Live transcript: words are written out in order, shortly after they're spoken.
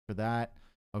for that.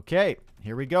 Okay,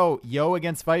 here we go. Yo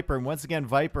against Viper. And once again,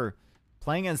 Viper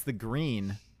playing as the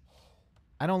green.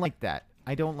 I don't like that.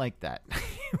 I don't like that.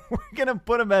 We're going to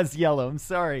put him as yellow. I'm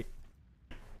sorry.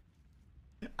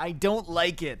 I don't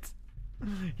like it.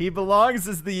 He belongs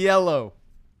as the yellow.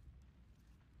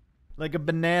 Like a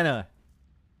banana.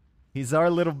 He's our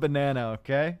little banana,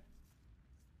 okay?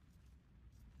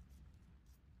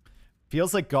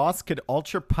 Feels like Goths could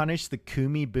ultra punish the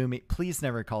Kumi Boomy. Please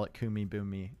never call it Kumi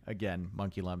Boomy again,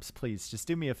 Monkey Lumps. Please, just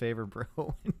do me a favor,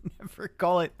 bro. Never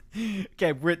call it.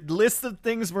 Okay, list of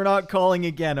things we're not calling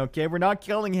again, okay? We're not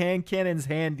calling hand cannons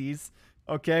handies,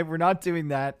 okay? We're not doing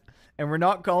that. And we're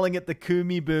not calling it the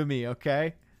Kumi Boomy,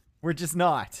 okay? We're just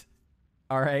not.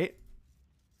 All right?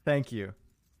 Thank you.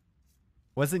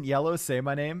 Wasn't Yellow Say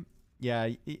My Name? Yeah,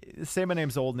 Say My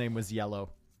Name's old name was Yellow.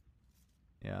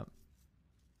 Yeah.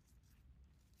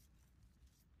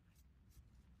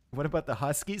 What about the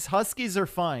Huskies? Huskies are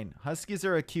fine. Huskies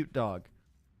are a cute dog.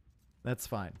 That's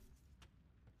fine.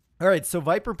 All right, so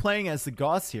Viper playing as the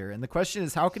Goths here. And the question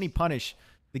is, how can he punish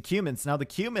the Cumans? Now, the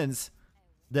Cumans,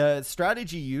 the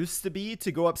strategy used to be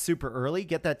to go up super early,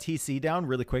 get that TC down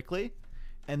really quickly,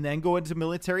 and then go into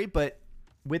military. But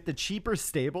with the cheaper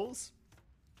stables,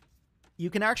 you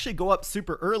can actually go up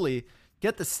super early,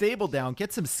 get the stable down,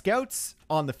 get some scouts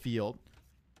on the field,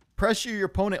 pressure your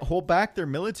opponent, hold back their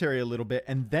military a little bit,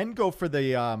 and then go for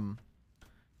the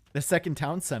second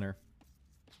town center.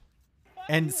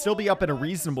 And still be up at a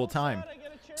reasonable time.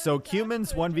 So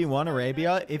Cumans 1v1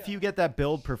 Arabia, if you get that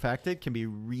build perfected, can be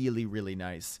really, really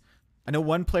nice. I know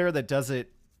one player that does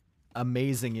it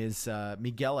amazing is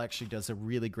Miguel actually does a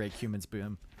really great Cumans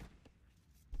boom.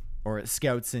 Or it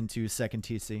scouts into second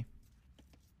TC.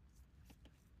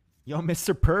 Yo,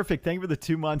 Mr. Perfect, thank you for the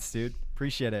 2 months, dude.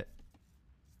 Appreciate it.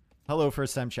 Hello,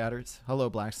 first-time chatters. Hello,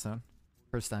 Blackstone.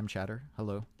 First-time chatter.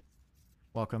 Hello.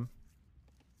 Welcome.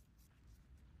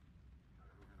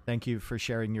 Thank you for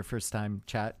sharing your first-time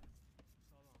chat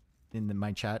in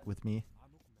my chat with me.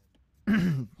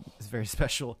 It's very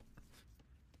special.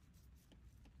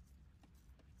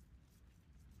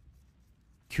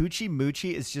 Coochie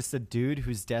Moochie is just a dude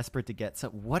who's desperate to get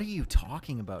some. What are you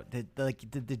talking about? The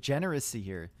degeneracy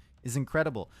here is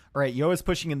incredible. All right, Yo is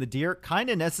pushing in the deer. Kind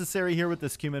of necessary here with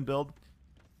this Cumin build.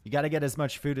 You got to get as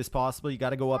much food as possible. You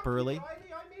got to go up early.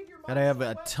 Got to have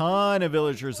a ton of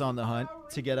villagers on the hunt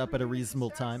to get up at a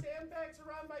reasonable time.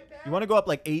 You want to go up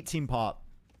like 18 pop.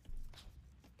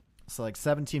 So like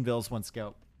 17 vills, 1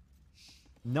 scout.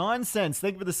 Nonsense.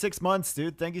 Thank you for the 6 months,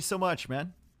 dude. Thank you so much,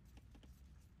 man.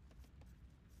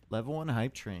 Level 1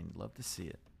 hype train. Love to see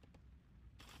it.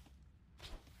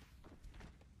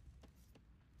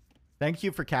 Thank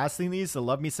you for casting these. I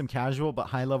love me some casual but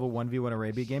high-level 1v1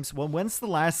 Arabia games. Well, when's the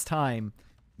last time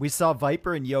we saw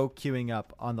Viper and Yo queuing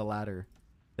up on the ladder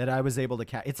that I was able to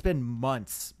cast? It's been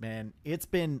months, man. It's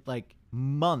been like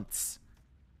months.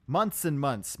 Months and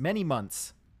months. Many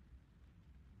months.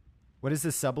 What is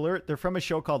this sub alert? They're from a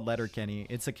show called Letterkenny.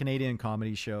 It's a Canadian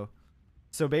comedy show.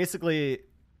 So basically,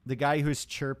 the guy who's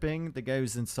chirping, the guy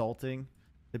who's insulting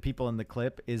the people in the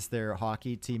clip is their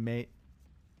hockey teammate.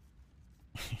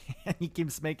 And he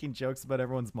keeps making jokes about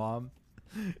everyone's mom.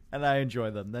 And I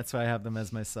enjoy them. That's why I have them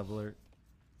as my sub alert.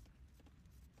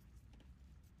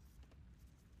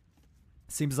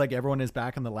 Seems like everyone is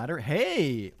back on the ladder.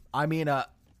 Hey, I mean, a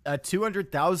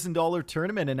 $200,000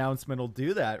 tournament announcement will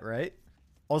do that, right?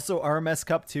 Also, RMS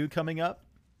Cup 2 coming up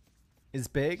is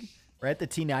big, right? The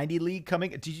T90 League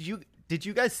coming. Did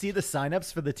you guys see the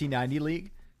signups for the T90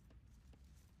 League?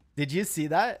 Did you see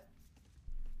that?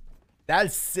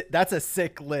 That's a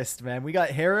sick list, man. We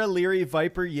got Hera, Leary,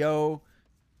 Viper, Yo,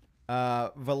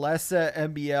 Valessa,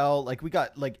 MBL. Like, we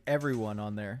got like everyone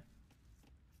on there.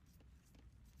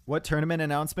 What tournament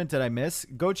announcement did I miss?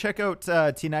 Go check out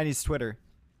T90's Twitter.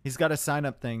 He's got a sign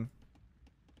up thing.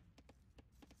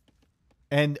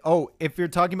 And oh, if you're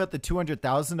talking about the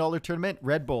 $200,000 tournament,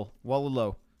 Red Bull,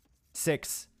 Wallow,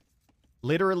 6.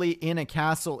 Literally in a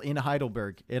castle in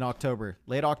Heidelberg in October.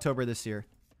 Late October this year.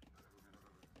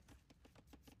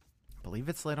 I believe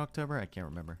it's late October. I can't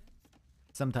remember.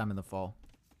 Sometime in the fall.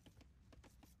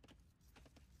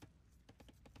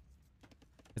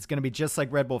 It's going to be just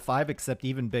like Red Bull 5, except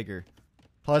even bigger.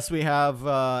 Plus, we have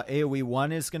AoE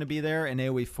 1 is going to be there, and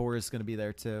AoE 4 is going to be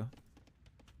there, too.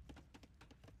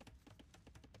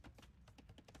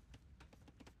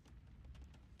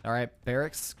 All right,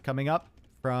 Barracks coming up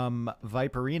from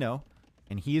Viperino,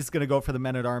 and he's going to go for the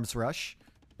Men-at-Arms rush.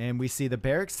 And we see the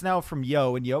Barracks now from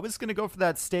Yo, and Yo is going to go for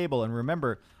that stable. And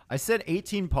remember, I said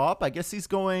 18 pop. I guess he's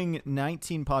going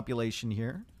 19 population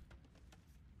here.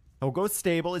 He'll go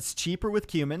stable. It's cheaper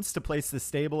with humans to place the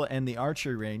stable and the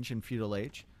archery range in Feudal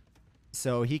Age.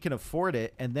 So he can afford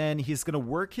it. And then he's going to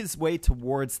work his way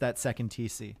towards that second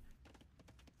TC.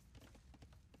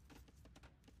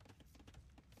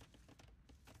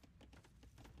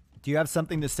 Do you have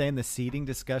something to say in the seeding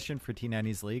discussion for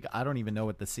T90's League? I don't even know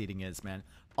what the seeding is, man.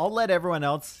 I'll let everyone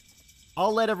else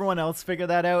figure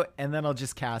that out, and then I'll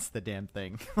just cast the damn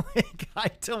thing. Like, I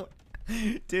don't...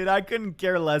 Dude, I couldn't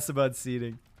care less about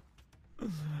seeding.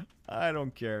 I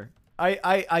don't care.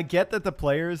 I get that the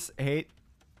players hate,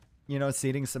 you know,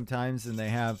 seeding sometimes, and they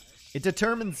have... It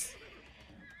determines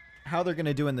how they're going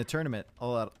to do in the tournament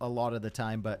a lot of the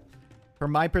time, but...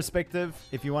 From my perspective,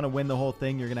 if you want to win the whole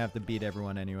thing, you're going to have to beat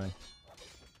everyone anyway.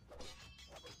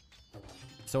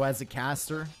 So as a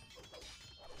caster,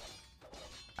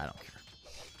 I don't care.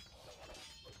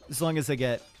 As long as I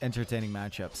get entertaining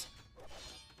matchups.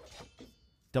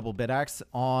 Double Bidaxe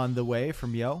on the way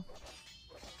from Yo.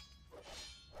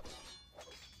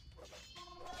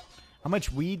 How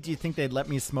much weed do you think they'd let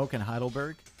me smoke in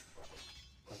Heidelberg?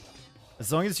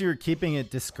 As long as you're keeping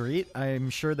it discreet, I'm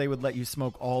sure they would let you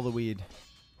smoke all the weed.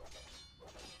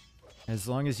 As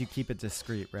long as you keep it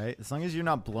discreet, right? As long as you're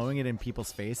not blowing it in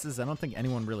people's faces, I don't think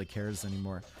anyone really cares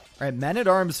anymore. All right,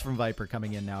 Men-at-Arms from Viper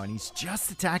coming in now, and he's just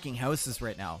attacking houses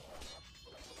right now.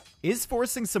 Is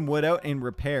forcing some wood out in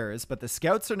repairs, but the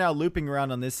scouts are now looping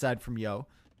around on this side from Yo.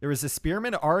 There was a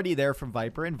spearman already there from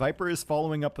Viper, and Viper is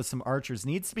following up with some archers.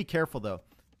 Needs to be careful, though.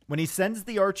 When he sends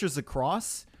the archers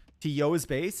across... to Yo's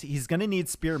base, he's going to need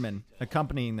spearmen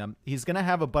accompanying them. He's going to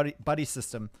have a buddy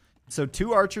system. So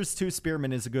 2 archers, 2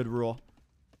 spearmen is a good rule.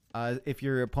 If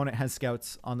your opponent has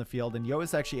scouts on the field. And Yo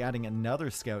is actually adding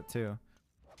another scout too.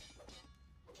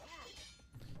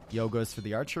 Yo goes for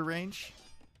the archer range.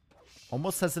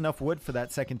 Almost has enough wood for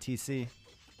that second TC.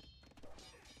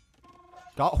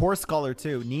 Got horse collar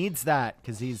too. Needs that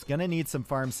because he's going to need some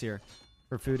farms here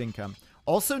for food income.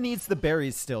 Also needs the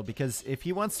berries still, because if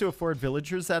he wants to afford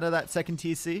villagers out of that second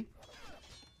TC,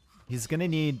 he's going to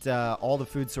need all the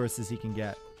food sources he can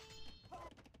get.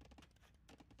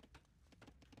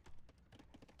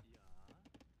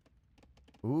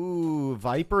 Ooh,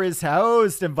 Viper is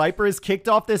housed, and Viper has kicked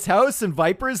off this house, and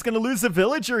Viper is going to lose a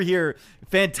villager here.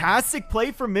 Fantastic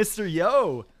play from Mr.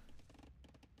 Yo.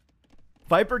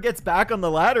 Viper gets back on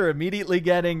the ladder, immediately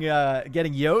getting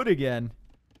Yo'd again.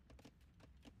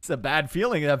 It's a bad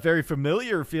feeling, a very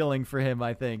familiar feeling for him,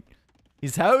 I think.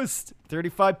 He's housed.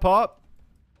 35 pop.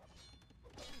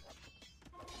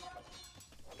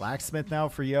 Blacksmith now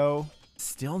for Yo.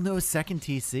 Still no second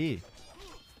TC.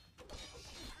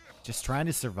 Just trying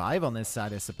to survive on this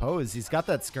side, I suppose. He's got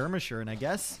that skirmisher, and I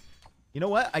guess... You know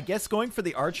what? I guess going for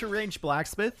the archer range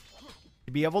Blacksmith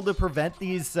to be able to prevent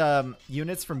these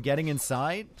units from getting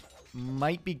inside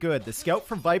might be good. The scout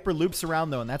from Viper loops around,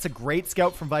 though, and that's a great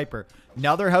scout from Viper.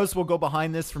 Another house will go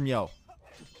behind this from Yo.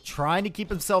 Trying to keep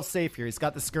himself safe here. He's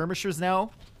got the skirmishers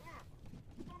now.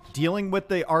 Dealing with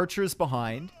the archers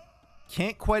behind.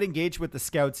 Can't quite engage with the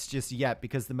scouts just yet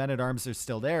because the men-at-arms are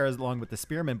still there along with the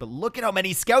spearmen. But look at how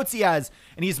many scouts he has.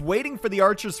 And he's waiting for the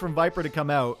archers from Viper to come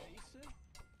out.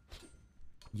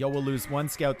 Yo will lose 1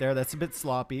 scout there. That's a bit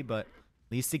sloppy, but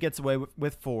at least he gets away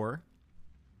with 4.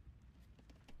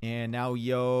 And now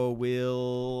Yo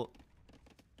will...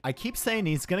 I keep saying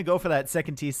he's going to go for that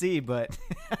second TC, but...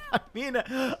 I mean,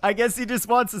 I guess he just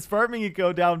wants his farming to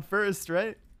go down first,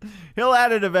 right? He'll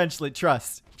add it eventually.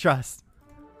 Trust. Trust.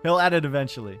 He'll add it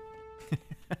eventually.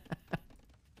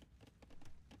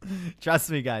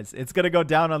 Trust me, guys. It's going to go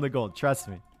down on the gold. Trust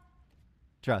me.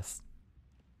 Trust.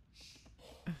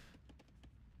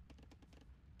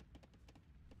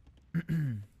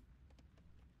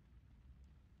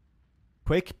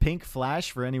 Quick pink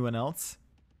flash for anyone else.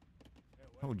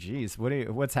 Oh, geez.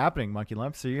 What's happening, Monkey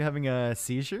Lumps? Are you having a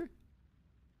seizure?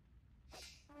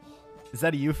 Is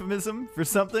that a euphemism for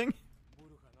something?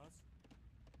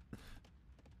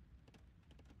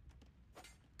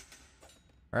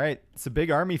 All right. It's a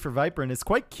big army for Viper, and it's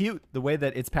quite cute the way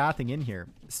that it's pathing in here.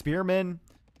 Spearmen,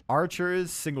 archers,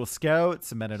 single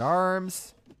scouts,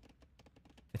 men-at-arms.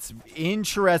 It's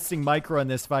interesting micro in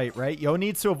this fight, right? Yo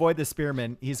needs to avoid the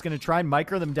spearmen. He's going to try and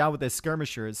micro them down with his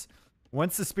skirmishers.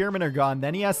 Once the spearmen are gone,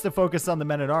 then he has to focus on the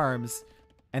men-at-arms.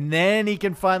 And then he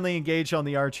can finally engage on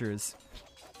the archers.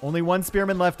 Only 1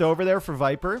 spearman left over there for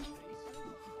Viper.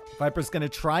 Viper's going to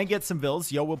try and get some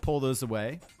vills. Yo will pull those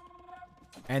away.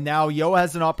 And now Yo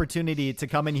has an opportunity to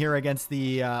come in here against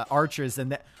the archers.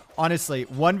 And honestly,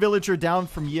 1 villager down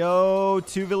from Yo,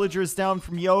 2 villagers down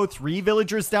from Yo, 3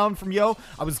 villagers down from Yo.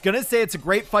 I was going to say it's a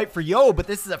great fight for Yo, but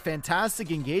this is a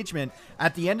fantastic engagement.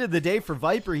 At the end of the day for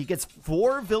Viper, he gets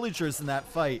 4 villagers in that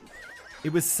fight.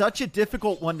 It was such a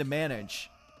difficult one to manage.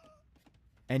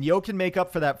 And Yo can make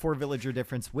up for that 4 villager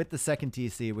difference with the second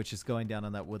TC, which is going down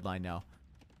on that wood line now.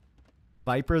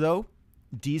 Viper, though,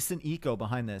 decent eco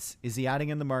behind this. Is he adding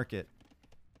in the market?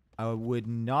 I would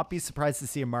not be surprised to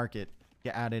see a market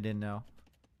get added in now.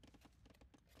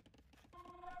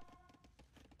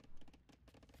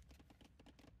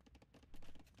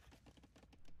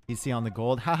 TC on the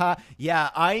gold. Haha. Yeah,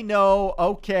 I know.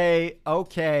 Okay.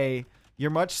 Okay.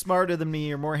 You're much smarter than me.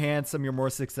 You're more handsome. You're more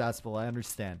successful. I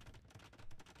understand.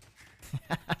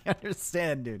 I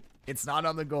understand, dude. It's not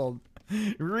on the gold.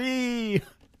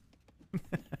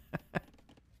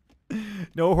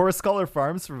 No horse collar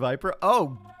farms for Viper.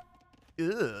 Oh,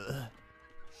 ugh.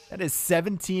 That is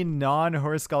 17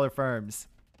 non-horse collar farms.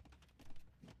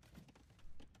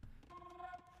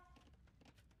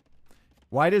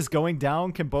 Why does going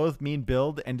down can both mean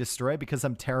build and destroy? Because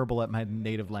I'm terrible at my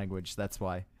native language. That's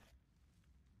why.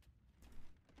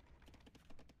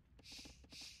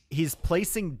 He's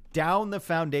placing down the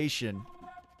foundation,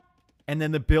 and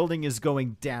then the building is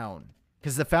going down.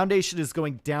 Because the foundation is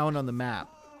going down on the map.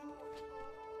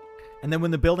 And then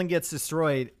when the building gets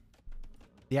destroyed,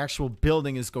 the actual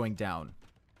building is going down.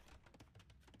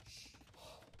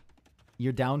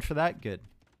 You're down for that? Good.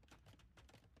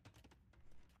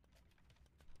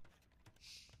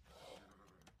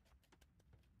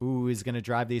 Ooh, he's going to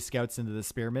drive these scouts into the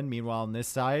spearmen. Meanwhile, on this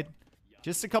side,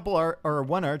 just a couple, or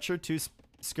 1 archer, 2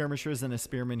 skirmishers, and a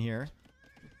spearman here.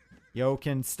 Yo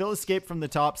can still escape from the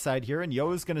top side here, and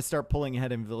Yo is going to start pulling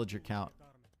ahead in villager count.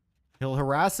 He'll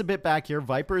harass a bit back here.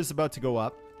 Viper is about to go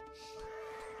up.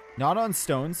 Not on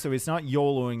stone, so he's not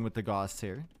YOLOing with the Goths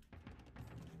here.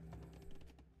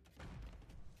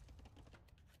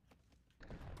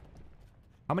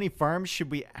 How many farms should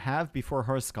we have before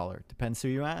horse collar? Depends who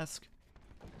you ask.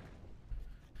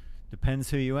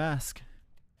 Depends who you ask.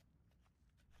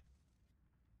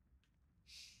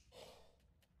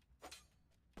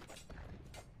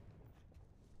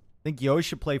 I think Yo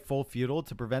should play full feudal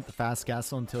to prevent the fast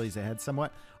castle until he's ahead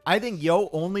somewhat. I think Yo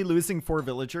only losing 4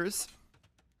 villagers,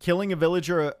 killing a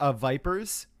villager of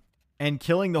Vipers, and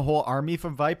killing the whole army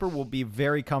from Viper will be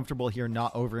very comfortable here,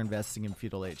 not over-investing in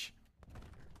feudal age.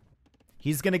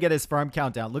 He's going to get his farm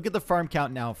count down. Look at the farm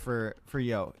count now for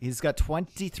Yo. He's got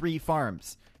 23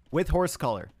 farms with horse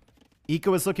collar.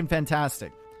 Eco is looking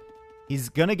fantastic. He's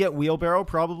going to get wheelbarrow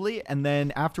probably, and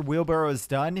then after wheelbarrow is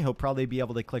done, he'll probably be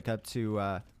able to click up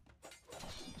to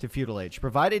feudal age,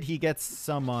 provided he gets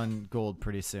some on gold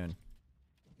pretty soon.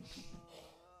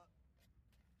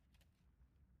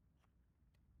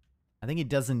 I think he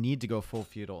doesn't need to go full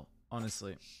feudal,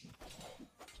 honestly,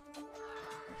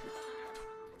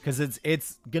 because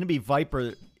it's gonna be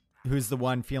Viper who's the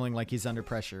one feeling like he's under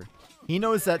pressure. He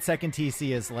knows that second TC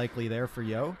is likely there for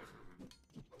Yo,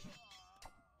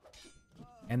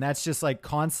 and that's just like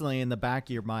constantly in the back of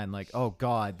your mind, like, oh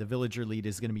god, the villager lead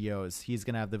is gonna be Yo's. He's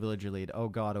gonna have the villager lead. Oh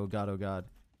god, oh god, oh god.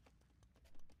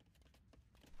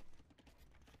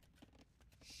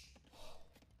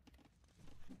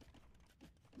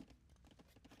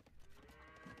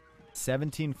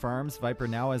 "17 farms. Viper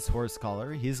now has horse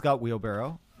collar. He's got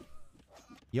wheelbarrow.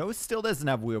 Yo still doesn't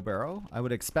have wheelbarrow. I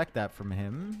would expect that from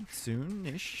him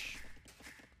soon-ish.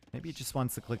 Maybe he just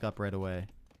wants to click up right away.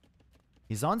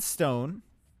 He's on stone.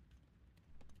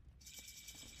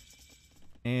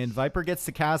 And Viper gets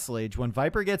to castle age. When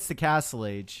Viper gets to castle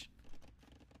age,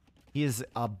 he is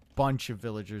a bunch of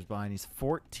villagers behind. He's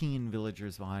 14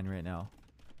 villagers behind right now.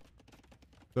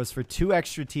 Goes for 2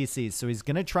 extra TCs, so he's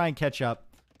going to try and catch up.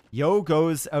 Yo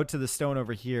goes out to the stone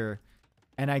over here.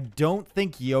 And I don't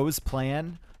think Yo's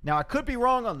plan... Now, I could be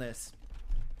wrong on this.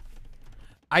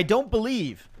 I don't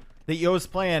believe that Yo's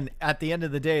plan at the end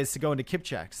of the day is to go into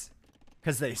Kipchaks,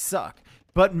 because they suck.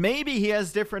 But maybe he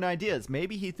has different ideas.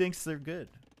 Maybe he thinks they're good.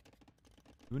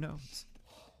 Who knows?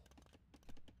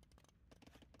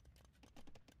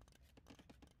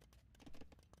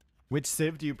 Which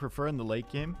civ do you prefer in the late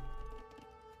game?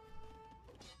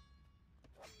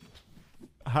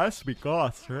 Has to be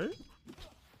Goths, right?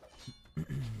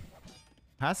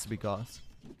 Has to be Goths.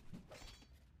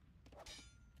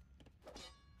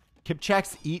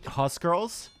 Kipchaks eat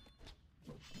Huskarls?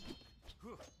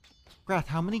 Grath,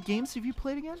 how many games have you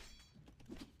played again?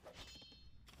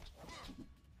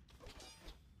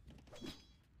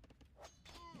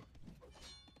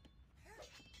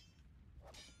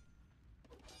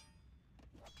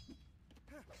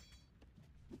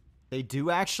 They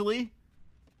do actually?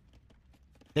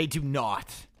 They do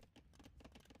not.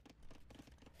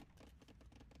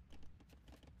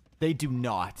 They do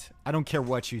not. I don't care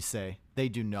what you say. They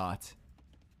do not.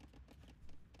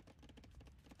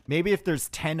 Maybe if there's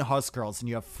 10 Huskarls and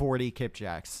you have 40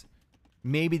 Kipjacks,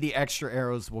 maybe the extra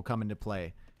arrows will come into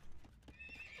play.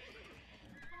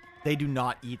 They do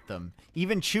not eat them.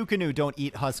 Even Chukanu don't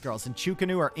eat Huskarls, and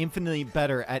Chukanu are infinitely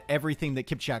better at everything that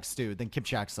Kipchaks do than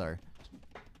Kipchaks are.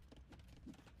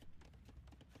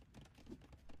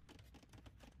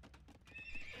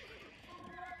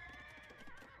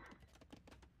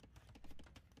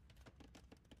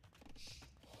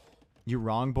 You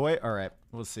wrong, boy? Alright,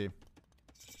 we'll see.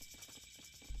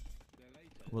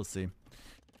 We'll see.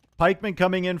 Pikeman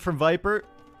coming in from Viper.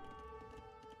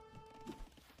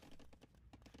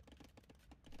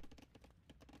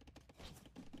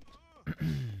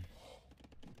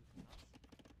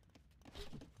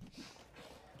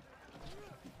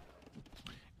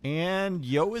 And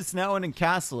Yo is now in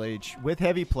Castle Age with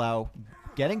Heavy Plow,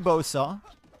 getting Bowsaw,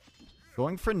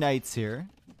 going for Knights here.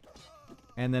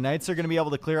 And the Knights are going to be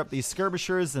able to clear up these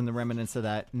Skirmishers and the remnants of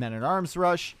that Men-at-Arms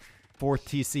rush. 4th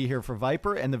TC here for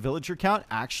Viper, and the villager count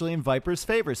actually in Viper's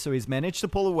favor. So he's managed to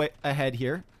pull away ahead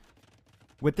here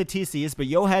with the TCs, but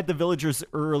Yo had the villagers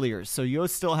earlier. So Yo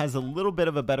still has a little bit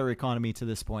of a better economy to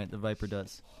this point than Viper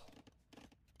does.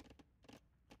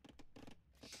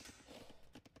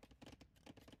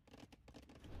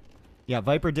 Yeah,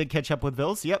 Viper did catch up with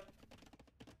Vills. Yep.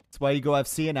 That's why you go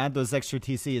FC and add those extra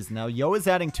TCs. Now, Yo is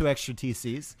adding 2 extra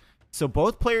TCs. So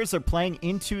both players are playing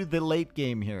into the late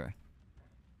game here.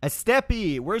 A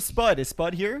Steppy. Where's Spud? Is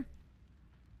Spud here?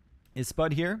 Is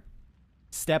Spud here?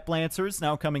 Step Lancers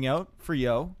now coming out for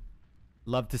Yo.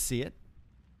 Love to see it.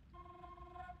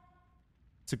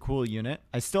 It's a cool unit.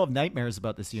 I still have nightmares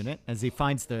about this unit as he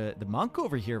finds the monk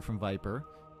over here from Viper.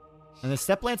 And the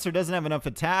Step Lancer doesn't have enough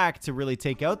attack to really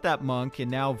take out that monk. And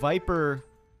now Viper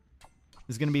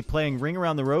is going to be playing Ring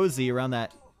Around the Rosie around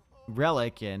that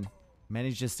relic and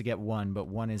manages to get 1, but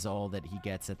 1 is all that he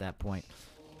gets at that point.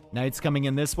 Knights coming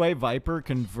in this way. Viper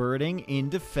converting in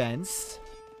defense.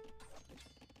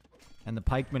 And the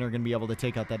pikemen are going to be able to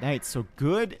take out that knight. So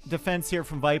good defense here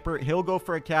from Viper. He'll go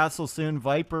for a castle soon.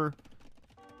 Viper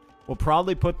will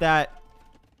probably put that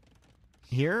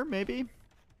here, maybe?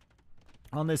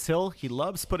 On this hill. He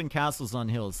loves putting castles on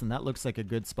hills, and that looks like a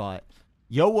good spot.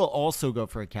 Yo will also go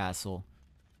for a castle.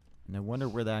 And I wonder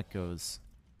where that goes.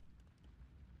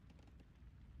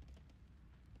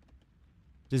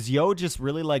 Does Yo just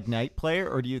really like Knight player,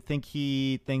 or do you think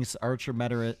he thinks Archer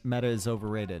meta is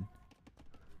overrated?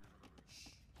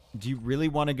 Do you really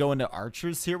want to go into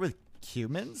Archers here with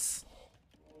humans?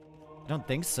 I don't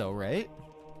think so, right?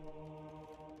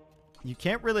 You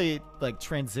can't really, like,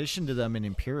 transition to them in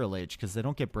Imperial Age because they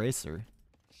don't get Bracer.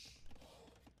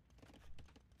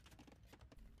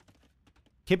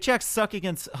 Kipchaks suck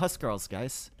against Huskarls,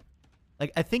 guys.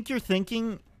 Like, I think you're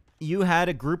thinking you had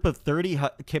a group of 30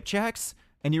 Kipchaks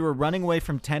and you were running away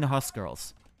from 10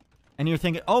 Huskarls. And you're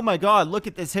thinking, oh my god, look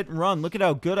at this hit and run. Look at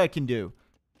how good I can do.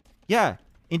 Yeah,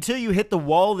 until you hit the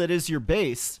wall that is your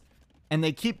base and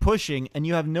they keep pushing and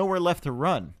you have nowhere left to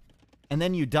run. And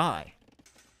then you die.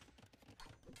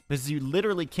 Because you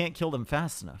literally can't kill them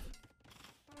fast enough.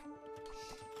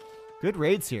 Good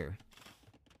raids here.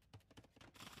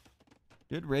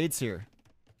 Good raids here.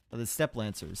 Of the Step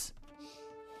Lancers.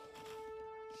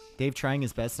 Dave trying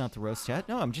his best not to roast chat?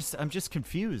 No, I'm just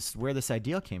confused where this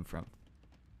idea came from.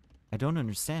 I don't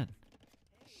understand.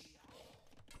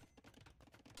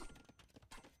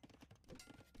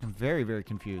 I'm very, very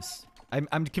confused.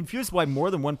 I'm confused why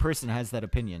more than one person has that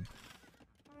opinion.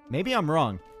 Maybe I'm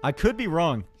wrong. I could be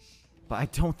wrong. But I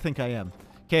don't think I am.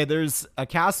 Okay, there's a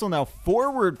castle now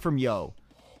forward from Yo.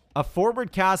 A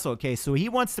forward castle. Okay, so he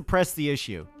wants to press the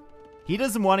issue. He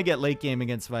doesn't want to get late game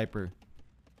against Viper.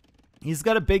 He's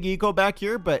got a big eco back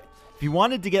here, but if he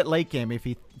wanted to get late game, if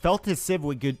he felt his Civ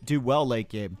would do well late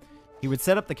game, he would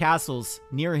set up the castles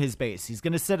near his base. He's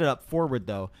going to set it up forward,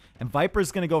 though. And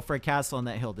Viper's going to go for a castle on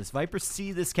that hill. Does Viper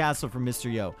see this castle from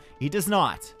Mr. Yo? He does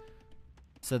not.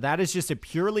 So that is just a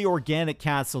purely organic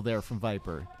castle there from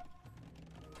Viper.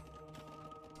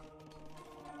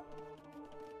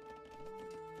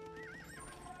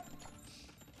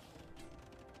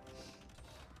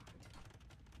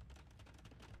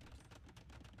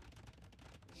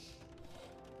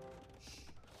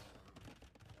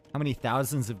 How many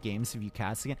thousands of games have you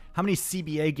cast again? How many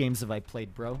CBA games have I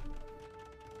played, bro?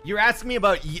 You're asking me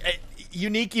about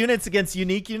unique units against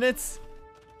unique units?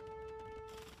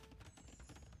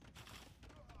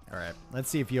 Alright, let's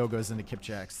see if Yo goes into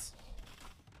Kipchaks.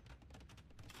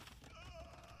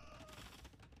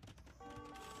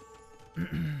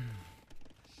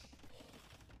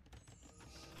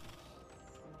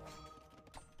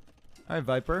 All right,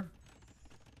 Viper.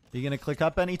 You going to click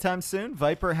up anytime soon?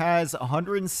 Viper has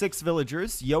 106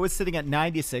 villagers. Yo is sitting at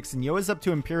 96, and Yo is up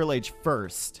to Imperial Age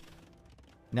first.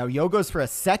 Now, Yo goes for a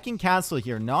second castle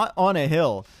here, not on a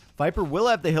hill. Viper will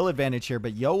have the hill advantage here,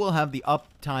 but Yo will have the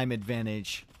uptime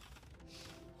advantage.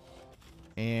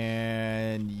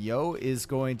 And Yo is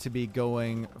going to be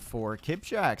going for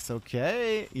Kipjacks.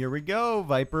 Okay, here we go.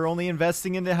 Viper only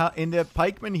investing into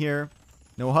pikemen here.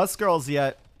 No Huskarls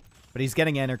yet, but he's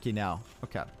getting Anarchy now.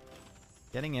 Okay,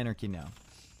 getting Anarchy now.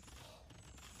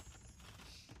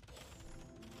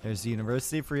 There's the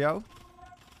university for Yo.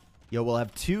 Yo will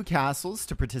have 2 castles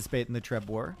to participate in the Treb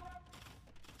War.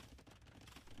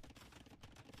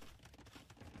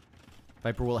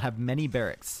 Viper will have many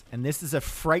barracks. And this is a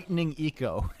frightening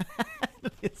eco.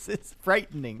 This is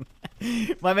frightening.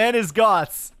 My man is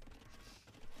Goths.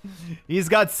 He's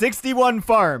got 61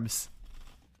 farms.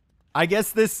 I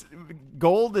guess this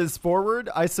gold is forward,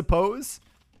 I suppose.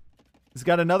 He's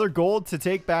got another gold to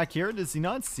take back here. Does he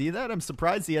not see that? I'm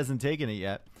surprised he hasn't taken it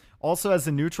yet. Also has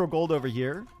a neutral gold over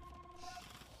here.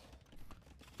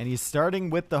 And he's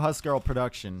starting with the Huskarl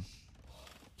production.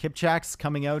 Kipchak's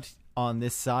coming out on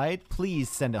this side. Please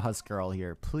send a Huskarl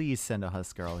here. Please send a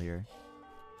Huskarl here.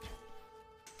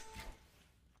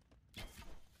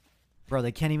 Bro,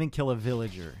 they can't even kill a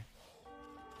villager.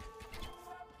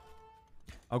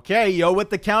 Okay, Yo with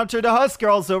the counter to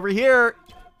Huskarls over here.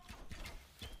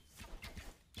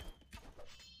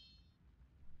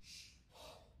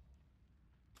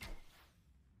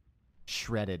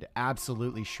 Shredded.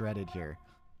 Absolutely shredded here.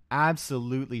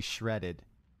 Absolutely shredded.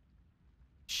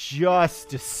 Just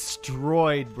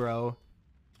destroyed, bro.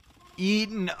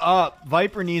 Eaten up.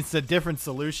 Viper needs a different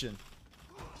solution.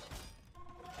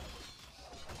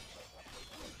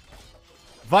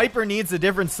 Viper needs a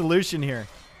different solution here.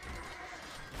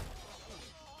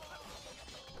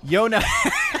 Yo now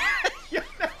going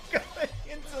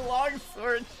into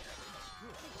longsword.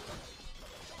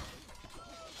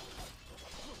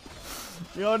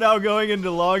 Yo now going into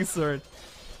longsword.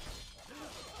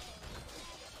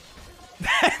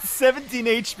 That's 17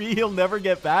 HP he'll never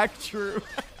get back. True.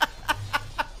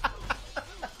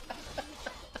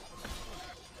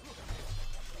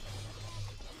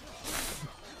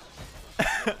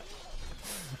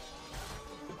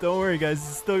 Don't worry, guys.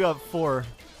 He's still got 4.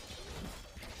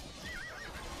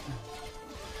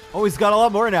 Oh, he's got a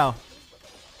lot more now.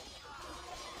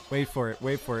 Wait for it.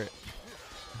 Wait for it.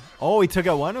 Oh, he took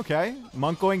out 1. Okay.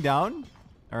 Monk going down.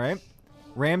 All right.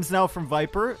 Rams now from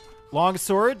Viper.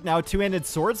 Longsword. Now 2-handed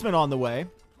swordsman on the way.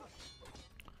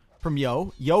 From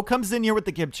Yo. Yo comes in here with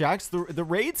the Kipchaks. The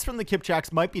raids from the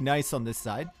Kipchaks might be nice on this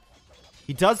side.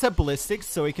 He does have ballistics,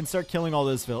 so he can start killing all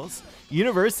those vills.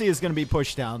 University is going to be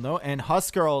pushed down, though. And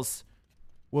Huskarls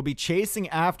will be chasing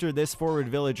after this forward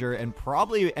villager and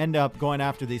probably end up going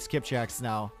after these Kipchaks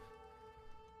now.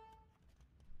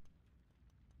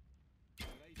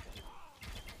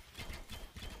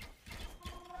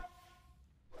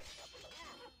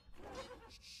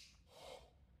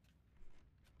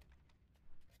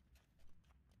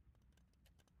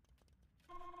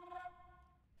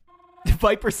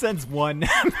 Viper sends 1.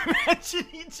 Imagine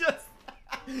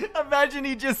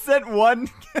he just sent 1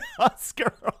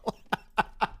 Huskarl.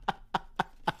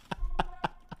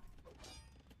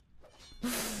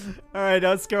 Alright,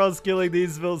 Huskarl's killing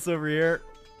these vills over here.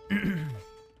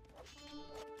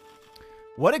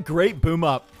 What a great boom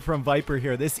up from Viper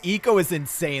here. This eco is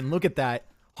insane. Look at that.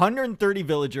 130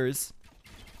 villagers.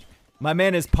 My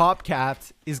man is pop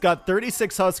capped. He's got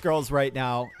 36 Huskarls right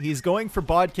now. He's going for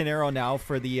Bodkin Arrow now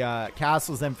for the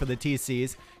castles and for the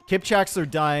TCs. Kipchaks are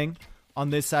dying on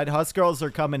this side. Huskarls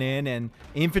are coming in, and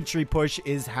infantry push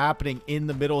is happening in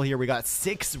the middle here. We got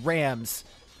 6 Rams.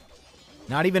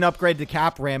 Not even upgrade to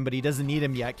Cap Ram, but he doesn't need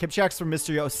him yet. Kipchaks from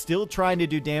Mr. Yo still trying to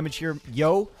do damage here.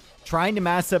 Yo trying to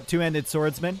mass up 2-handed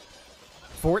swordsmen.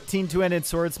 14 2-handed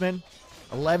swordsmen.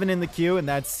 11 in the queue, and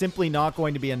that's simply not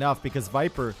going to be enough because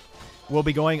Viper will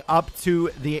be going up to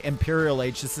the Imperial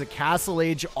Age. This is a Castle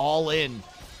Age all in.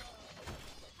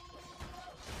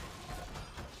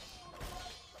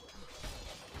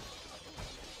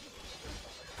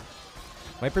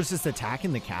 Viper's just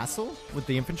attacking the castle with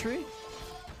the infantry?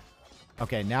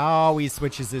 Okay, now he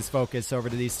switches his focus over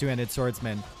to these 2-handed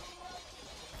swordsmen.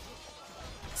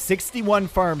 61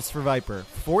 farms for Viper.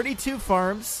 42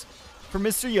 farms for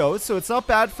Mr. Yo, so it's not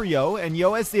bad for Yo, and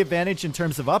Yo has the advantage in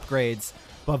terms of upgrades.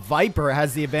 But Viper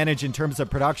has the advantage in terms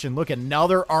of production. Look,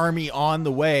 another army on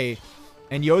the way.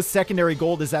 And Yo's secondary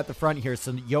gold is at the front here.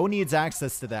 So Yo needs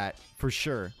access to that for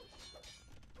sure.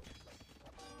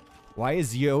 Why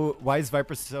is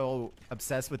Viper so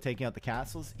obsessed with taking out the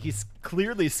castles? He's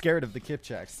clearly scared of the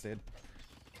Kipchaks, dude.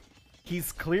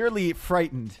 He's clearly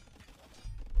frightened.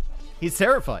 He's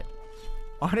terrified.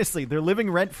 Honestly, they're living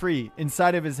rent-free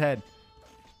inside of his head.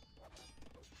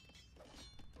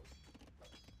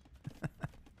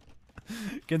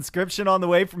 Conscription on the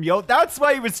way from Yo. That's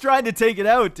why he was trying to take it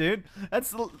out, dude.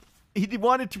 He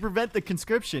wanted to prevent the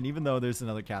conscription, even though there's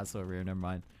another castle over here. Never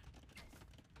mind.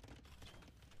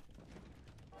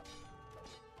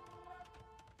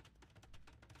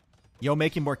 Yo,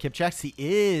 making more Kipchaks? He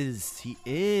is. He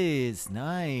is.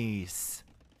 Nice.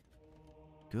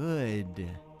 Good.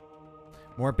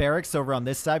 More barracks over on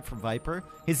this side from Viper.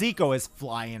 His eco is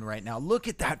flying right now. Look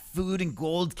at that food and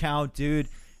gold count, dude.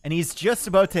 And he's just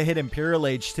about to hit Imperial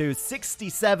Age, too.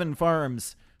 67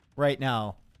 farms right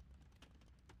now.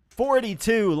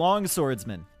 42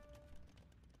 longswordsmen.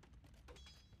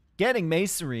 Getting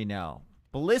masonry now.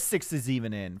 Ballistics is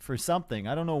even in for something.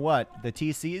 I don't know what. The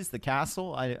TCs, the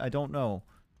castle? I don't know.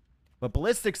 But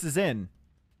ballistics is in.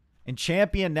 And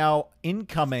champion now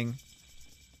incoming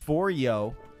for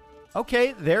Yo.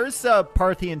 Okay, there's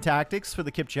Parthian tactics for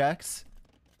the Kipchaks.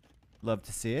 Love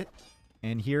to see it.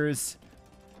 And here's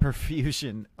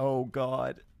Perfusion. Oh,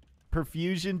 God.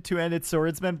 Perfusion, two-handed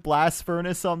swordsman, blast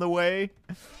furnace on the way.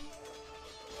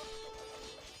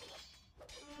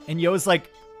 And Yo's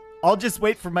like, I'll just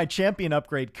wait for my champion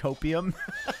upgrade, Copium.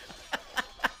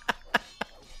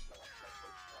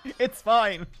 It's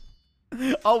fine.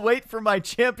 I'll wait for my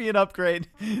champion upgrade.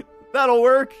 That'll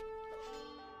work.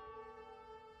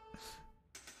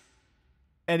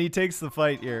 And he takes the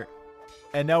fight here.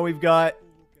 And now we've got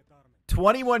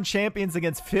 21 champions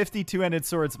against 50 two-handed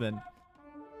swordsmen.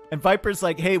 And Viper's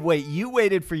like, hey, wait, you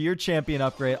waited for your champion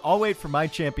upgrade. I'll wait for my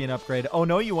champion upgrade. Oh,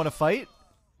 no, you want to fight?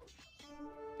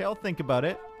 Okay, I'll think about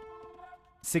it.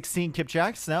 16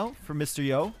 Kipchaks now for Mr.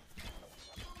 Yo.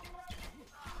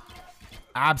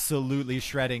 Absolutely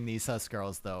shredding these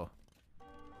Huskarls, though.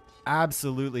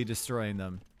 Absolutely destroying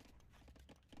them.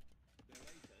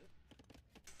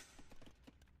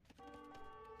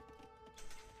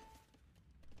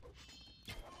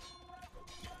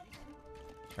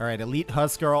 All right, Elite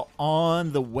Huskarl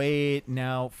on the way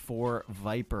now for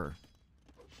Viper.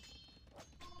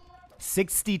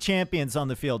 60 champions on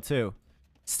the field, too.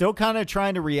 Still kind of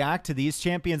trying to react to these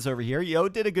champions over here. Yo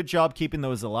did a good job keeping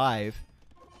those alive.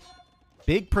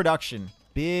 Big production.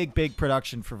 Big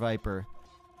production for Viper.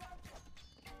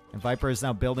 And Viper is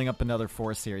now building up another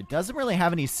force here. He doesn't really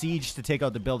have any siege to take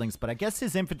out the buildings, but I guess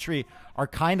his infantry are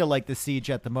kind of like the siege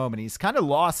at the moment. He's kind of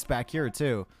lost back here,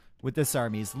 too, with this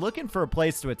army. He's looking for a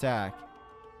place to attack.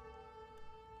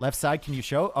 Left side, can you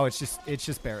show? Oh, it's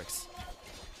just barracks.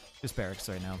 Just barracks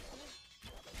right now.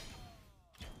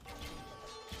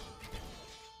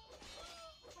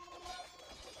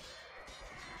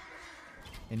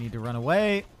 They need to run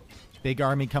away. Big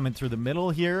army coming through the middle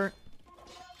here.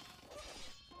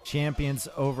 Champions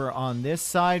over on this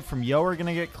side from Yo are going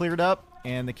to get cleared up.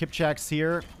 And the Kipchaks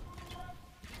here.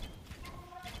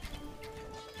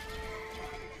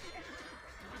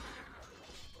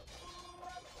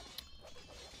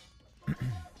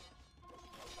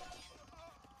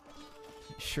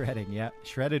 Shredding, yeah.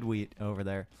 Shredded wheat over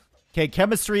there. Okay,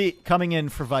 chemistry coming in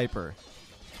for Viper.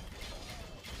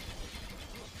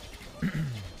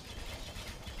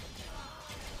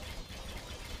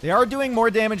 They are doing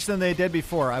more damage than they did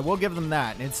before. I will give them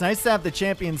that. It's nice to have the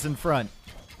champions in front.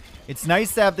 It's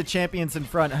nice to have the champions in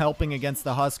front helping against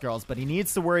the Huskarls, but he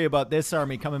needs to worry about this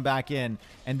army coming back in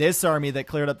and this army that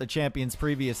cleared up the champions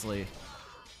previously.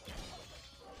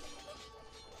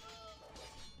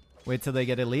 Wait till they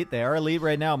get elite. They are elite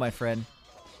right now, my friend.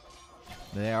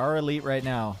 They are elite right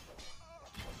now.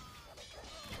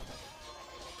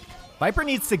 Viper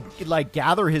needs to, like,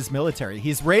 gather his military.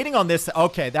 He's raiding on this.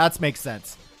 Okay, that makes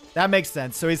sense. That makes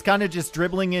sense. So he's kind of just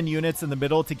dribbling in units in the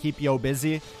middle to keep Yo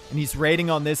busy. And he's raiding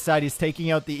on this side. He's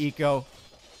taking out the eco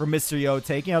from Mr. Yo.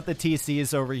 Taking out the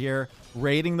TCs over here.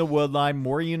 Raiding the wood line.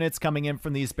 More units coming in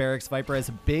from these barracks. Viper has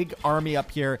a big army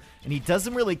up here. And he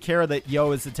doesn't really care that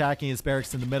Yo is attacking his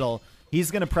barracks in the middle.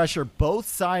 He's going to pressure both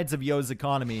sides of Yo's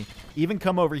economy. Even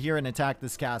come over here and attack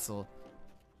this castle.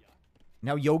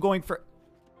 Now Yo going for...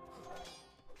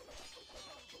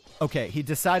 Okay, he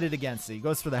decided against it. He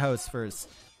goes for the house first.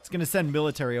 He's going to send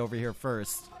military over here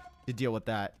first to deal with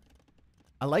that.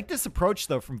 I like this approach,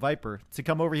 though, from Viper to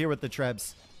come over here with the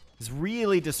Trebs. He's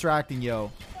really distracting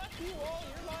Yo.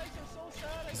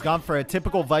 He's gone for a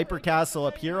typical Viper castle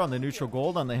up here on the neutral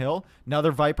gold on the hill.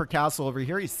 Another Viper castle over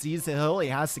here. He sees the hill. He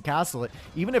has to castle it.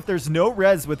 Even if there's no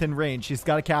res within range, he's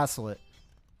got to castle it.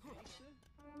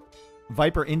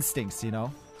 Viper instincts, you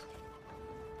know.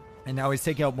 And now he's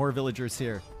taking out more villagers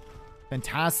here.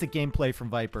 Fantastic gameplay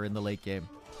from Viper in the late game.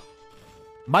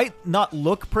 Might not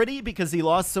look pretty because he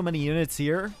lost so many units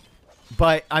here.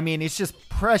 But, I mean, it's just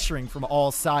pressuring from all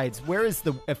sides. Where is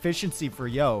the efficiency for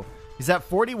Yo? He's at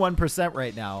 41%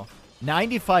 right now.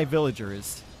 95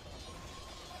 villagers.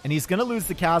 And he's going to lose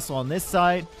the castle on this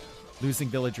side. Losing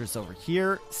villagers over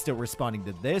here. Still responding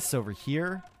to this over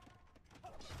here.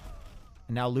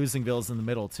 And now losing villas in the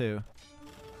middle, too.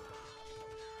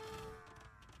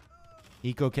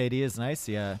 Eco KD is nice,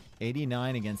 yeah.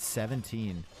 89 against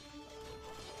 17.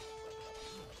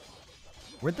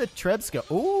 Where'd the Trebs go?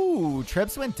 Ooh,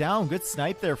 Trebs went down. Good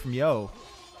snipe there from Yo.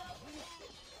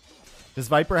 Does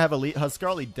Viper have Elite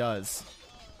Huskarl? He does.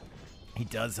 He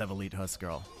does have Elite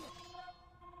Huskarl.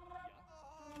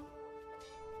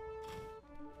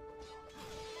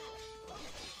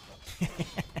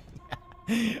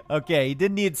 Okay, he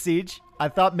didn't need Siege. I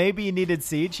thought maybe he needed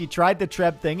Siege. He tried the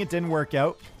Treb thing. It didn't work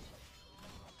out.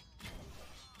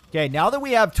 Okay, now that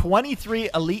we have 23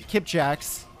 Elite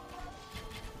Kipchaks,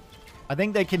 I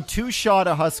think they can two-shot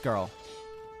a Huskarl.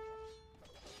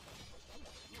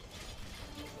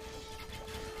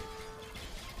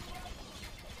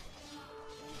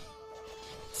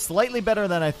 Slightly better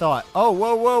than I thought. Oh,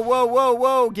 whoa, whoa, whoa, whoa,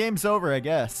 whoa. Game's over, I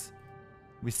guess.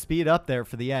 We speed up there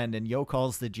for the end, and Yo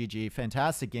calls the GG.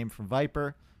 Fantastic game from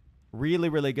Viper. Really,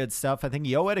 really good stuff. I think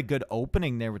Yo had a good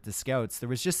opening there with the scouts. There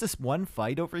was just this one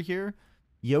fight over here.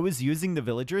 Yo was using the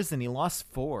villagers, and he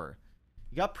lost 4.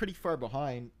 He got pretty far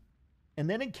behind. And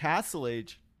then in Castle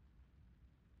Age,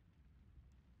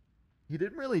 he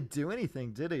didn't really do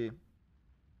anything, did he?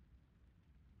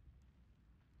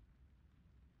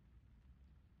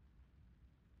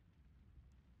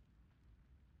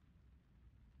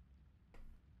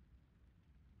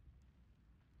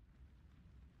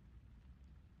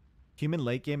 Human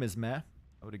late game is meh.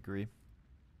 I would agree.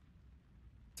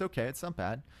 It's okay. It's not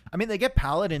bad. I mean, they get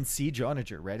Paladin Siege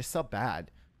Onager, right? It's not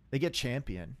bad. They get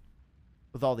Champion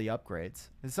with all the upgrades.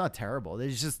 It's not terrible.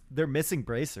 They're missing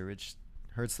Bracer, which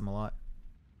hurts them a lot.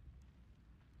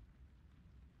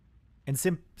 And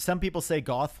some people say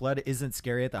Goth Flood isn't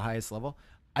scary at the highest level.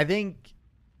 I think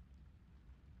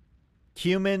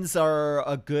humans are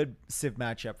a good Civ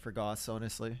matchup for Goths,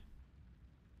 honestly.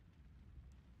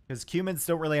 Because humans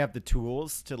don't really have the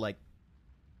tools to, like,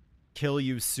 kill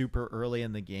you super early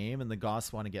in the game, and the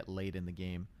Goths want to get late in the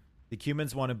game. The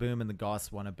humans want to boom, and the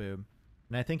Goths want to boom.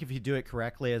 And I think if you do it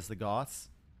correctly as the Goths,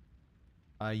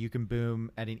 you can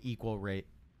boom at an equal rate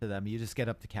to them. You just get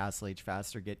up to Castle Age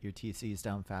faster, get your TCs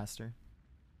down faster.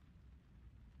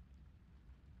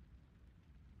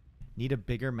 Need a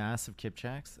bigger mass of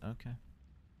Kipchaks? Okay.